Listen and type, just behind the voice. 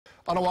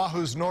On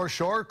Oahu's North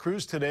Shore,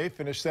 crews today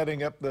finished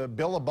setting up the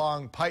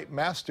Billabong Pipe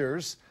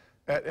Masters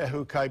at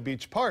Ehukai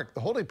Beach Park. The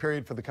holding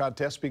period for the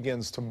contest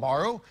begins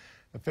tomorrow.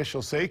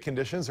 Officials say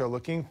conditions are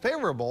looking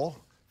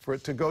favorable for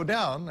it to go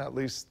down, at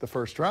least the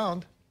first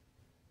round.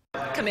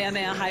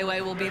 Kamehameha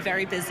Highway will be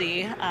very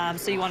busy,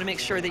 so you want to make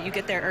sure that you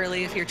get there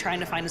early if you're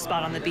trying to find a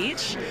spot on the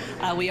beach.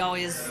 We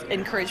always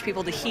encourage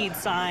people to heed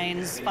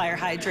signs, fire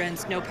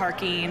hydrants, no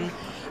parking.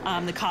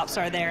 The cops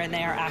are there and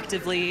they are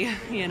actively,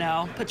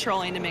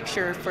 patrolling to make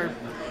sure for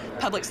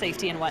public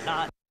safety and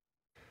whatnot.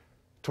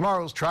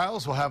 Tomorrow's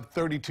trials will have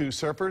 32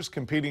 surfers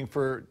competing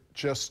for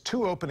just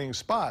 2 opening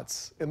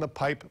spots in the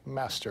Pipe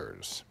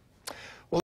Masters.